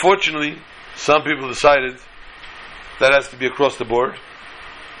 Unfortunately, some people decided that has to be across the board,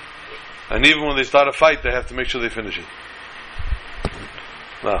 and even when they start a fight, they have to make sure they finish it.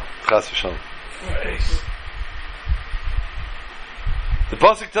 No, chas v'shalom. The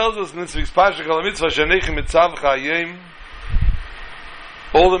pasuk tells us in this week's parsha, Kol mitzvah she'aneichi mitzavcha hayom,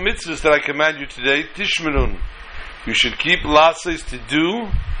 all the mitzvahs that I command you today, tishmerun, you should keep lasses to do,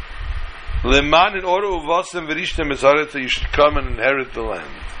 leman in order uvasem v'rishtem esaretz, you should come and inherit the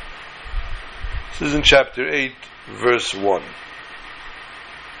land. This is in chapter 8, verse 1.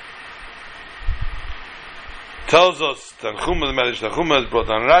 Tells us, Tanchuma, the Melech Tanchuma has brought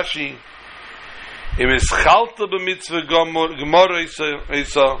on Rashi, if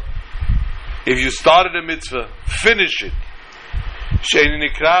you started a mitzvah, finish it.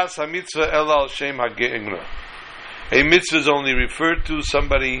 A mitzvah is only referred to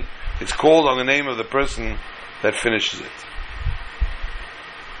somebody, it's called on the name of the person that finishes it.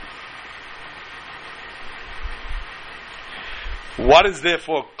 What is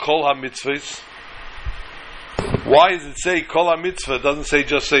therefore kol ha-mitzvahs? Why does it say kol ha-mitzvah? It doesn't say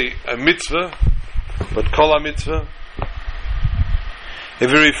just say a mitzvah, but kol ha-mitzvah.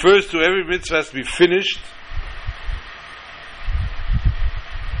 If it refers to every mitzvah has to be finished,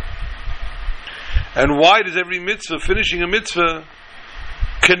 and why does every mitzvah, finishing a mitzvah,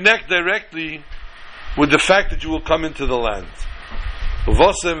 connect directly with the fact that you will come into the land?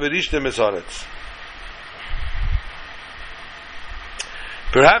 Uvasem v'rishtem esaretz.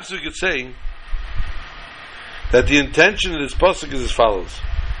 Perhaps we could say that the intention of this pasuk is as follows.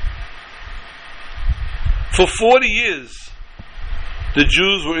 For 40 years, the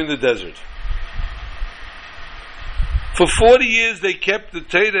Jews were in the desert. For 40 years, they kept the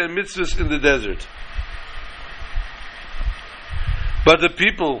Torah and mitzvahs in the desert. But the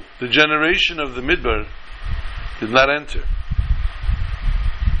people, the generation of the Midbar, did not enter.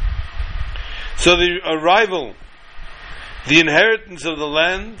 So the arrival, the inheritance of the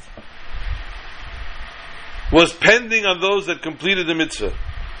land, was pending on those that completed the mitzvah.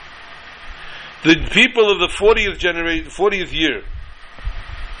 The people of the 40th year,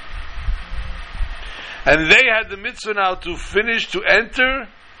 and they had the mitzvah now to finish, to enter,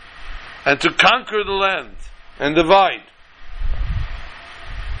 and to conquer the land, and divide.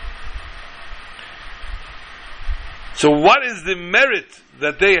 So what is the merit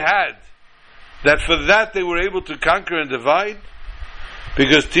that they had, that for that they were able to conquer and divide?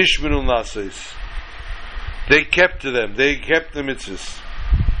 Because Tishminu Nases. They kept to them, they kept the mitzvahs.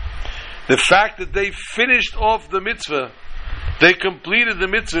 The fact that they finished off the mitzvah, they completed the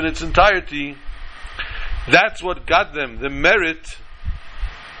mitzvah in its entirety, that's what got them the merit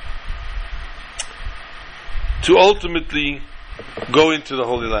to ultimately go into the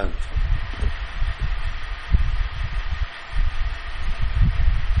Holy Land.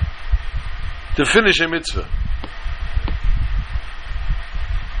 To finish a mitzvah.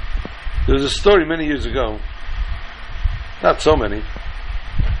 There was a story many years ago, not so many,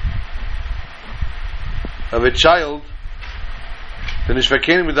 of a child. The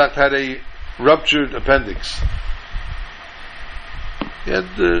Nishvakenim Midat had a ruptured appendix. He had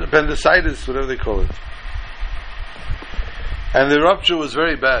appendicitis, whatever they call it. And the rupture was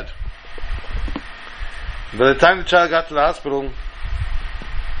very bad. By the time the child got to the hospital,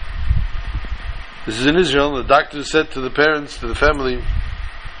 this is in Israel, the doctor said to the parents, to the family,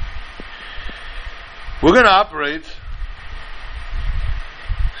 we're going to operate,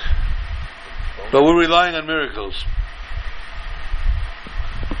 but we're relying on miracles.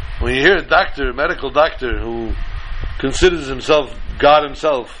 When you hear a doctor, a medical doctor, who considers himself God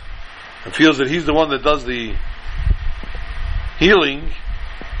himself, and feels that he's the one that does the healing,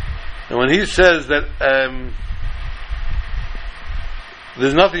 and when he says that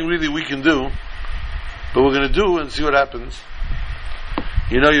there's nothing really we can do, but we're going to do and see what happens,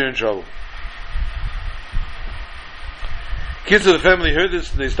 you know you're in trouble. Kids of the family heard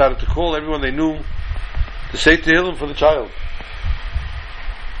this and they started to call everyone they knew to say Tehillim for the child.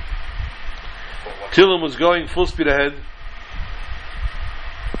 Tehillim was going full speed ahead.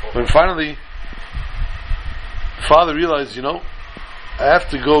 When finally the father realized, I have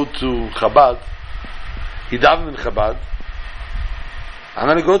to go to Chabad. He davened in Chabad. I'm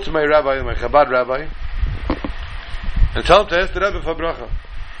going to go to my rabbi, my Chabad rabbi, and tell him to ask the Rebbe for bracha.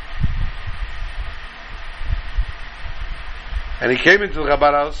 And he came into the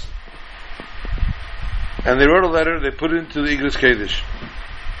Chabad house, and they wrote a letter, they put it into the Igros Kodesh.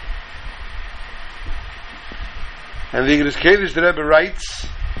 And the Igros Kodesh, the Rebbe writes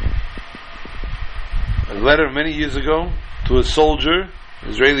a letter many years ago to a soldier,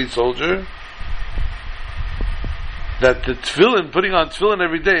 Israeli soldier, that the tefillin, putting on tefillin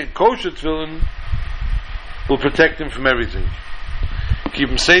every day, kosher tefillin, will protect him from everything, keep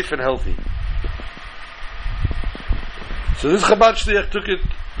him safe and healthy. So this Chabad shliach took it.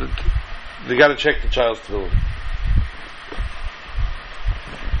 They got to check the child's tefillin.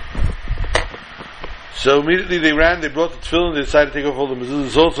 So immediately they ran. They brought the tefillin. They decided to take off all the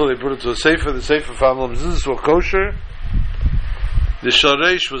mezuzahs. Also, they put it to a sefer. The sefer found all the mezuzahs were kosher. The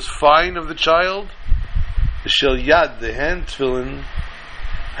sharesh was fine of the child. The shel yad, the hand tefillin,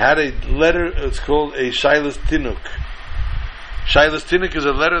 had a letter. It's called a Shilas Tinuk. Shilas Tinuk is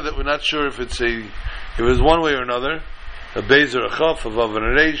a letter that we're not sure if it's one way or another. A beis or a chaf, a vav and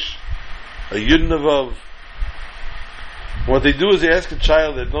a reish, a yud and a vav. What they do is they ask a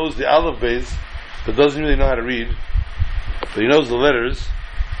child that knows the aleph beis, but doesn't really know how to read, but he knows the letters,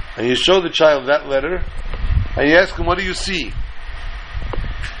 and you show the child that letter, and you ask him, what do you see?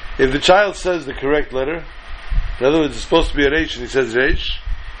 If the child says the correct letter, in other words, it's supposed to be a reish, and he says reish,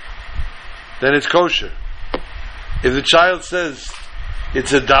 then it's kosher. If the child says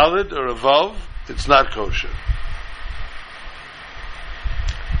it's a dalid or a vav, it's not kosher.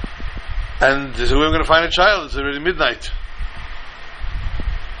 And so we're going to find a child. It's already midnight.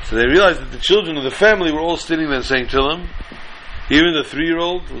 So they realized that the children of the family were all sitting there saying Tehillim. Even the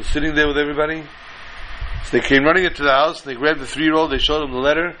 3-year-old was sitting there with everybody. So they came running into the house, and they grabbed the 3-year-old, they showed him the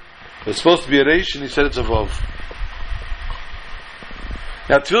letter. It was supposed to be a reish, and he said it's a vav.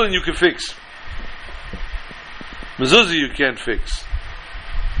 Now Tehillim you can fix. Mezuzah you can't fix.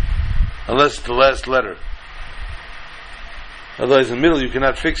 Unless it's the last letter. Otherwise, in the middle, you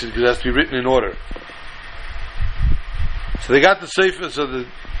cannot fix it because it has to be written in order. So they got the sefer. So the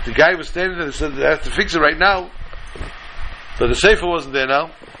guy was standing there and said they have to fix it right now. So the sefer wasn't there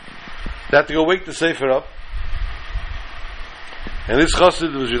now. They had to go wake the sefer up. And this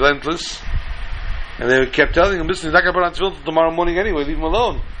chassid was relentless, and they kept telling him, listen, he's not going to put on tefillin until tomorrow morning anyway, leave him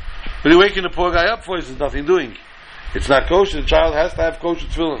alone. But he waking the poor guy up for it, there's nothing doing. It's not kosher, the child has to have kosher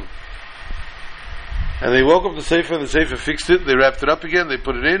tefillin. And they woke up the sefer fixed it, they wrapped it up again, they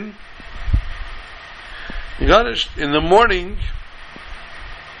put it in. You got it. In the morning,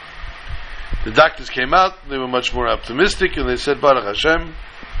 the doctors came out, they were much more optimistic, and they said, Baruch Hashem,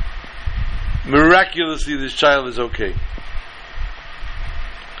 miraculously this child is okay.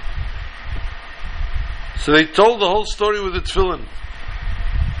 So they told the whole story with the tefillin.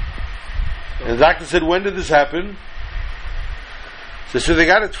 And the doctor said, when did this happen? So they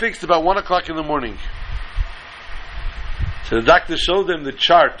got it fixed about 1 o'clock in the morning. So the doctor showed them the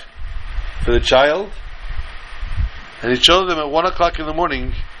chart for the child, and he showed them at 1 o'clock in the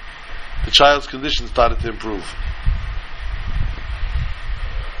morning the child's condition started to improve.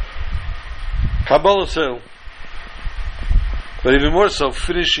 Kabbalah sel, but even more so,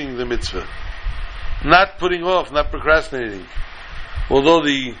 finishing the mitzvah. Not putting off, not procrastinating. Although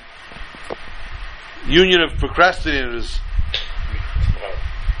the union of procrastinators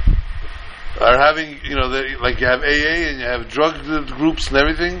are having, like you have AA and you have drug groups and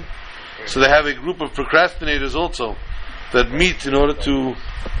everything, so they have a group of procrastinators also that meet in order to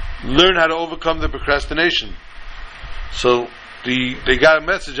learn how to overcome the procrastination. So they got a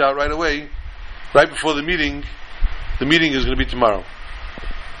message out right away, right before the meeting. The meeting is going to be tomorrow.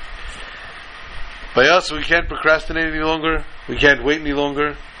 By us, we can't procrastinate any longer. We can't wait any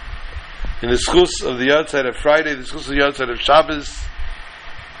longer. In the schus of the outside of Friday, the schus of the outside of Shabbos,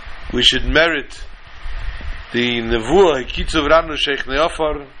 we should merit the Nevuah Hikitzuv Ranu Sheikh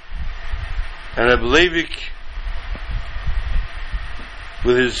Neofar and Reb Leivik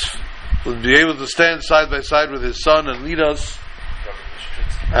will be able to stand side by side with his son and lead us.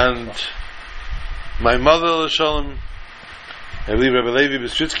 And my mother, Shalom, I believe Rebbe Levi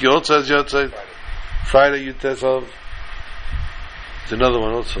Bistritsky also has the outside. Friday Yutesov. There's another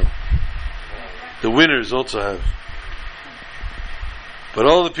one also. The winners also have. But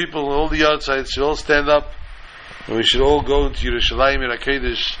all the people, all the outsides should all stand up, and we should all go into Yerushalayim and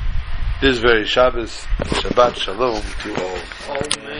HaKadosh this very Shabbos. Shabbat Shalom to all. Amen.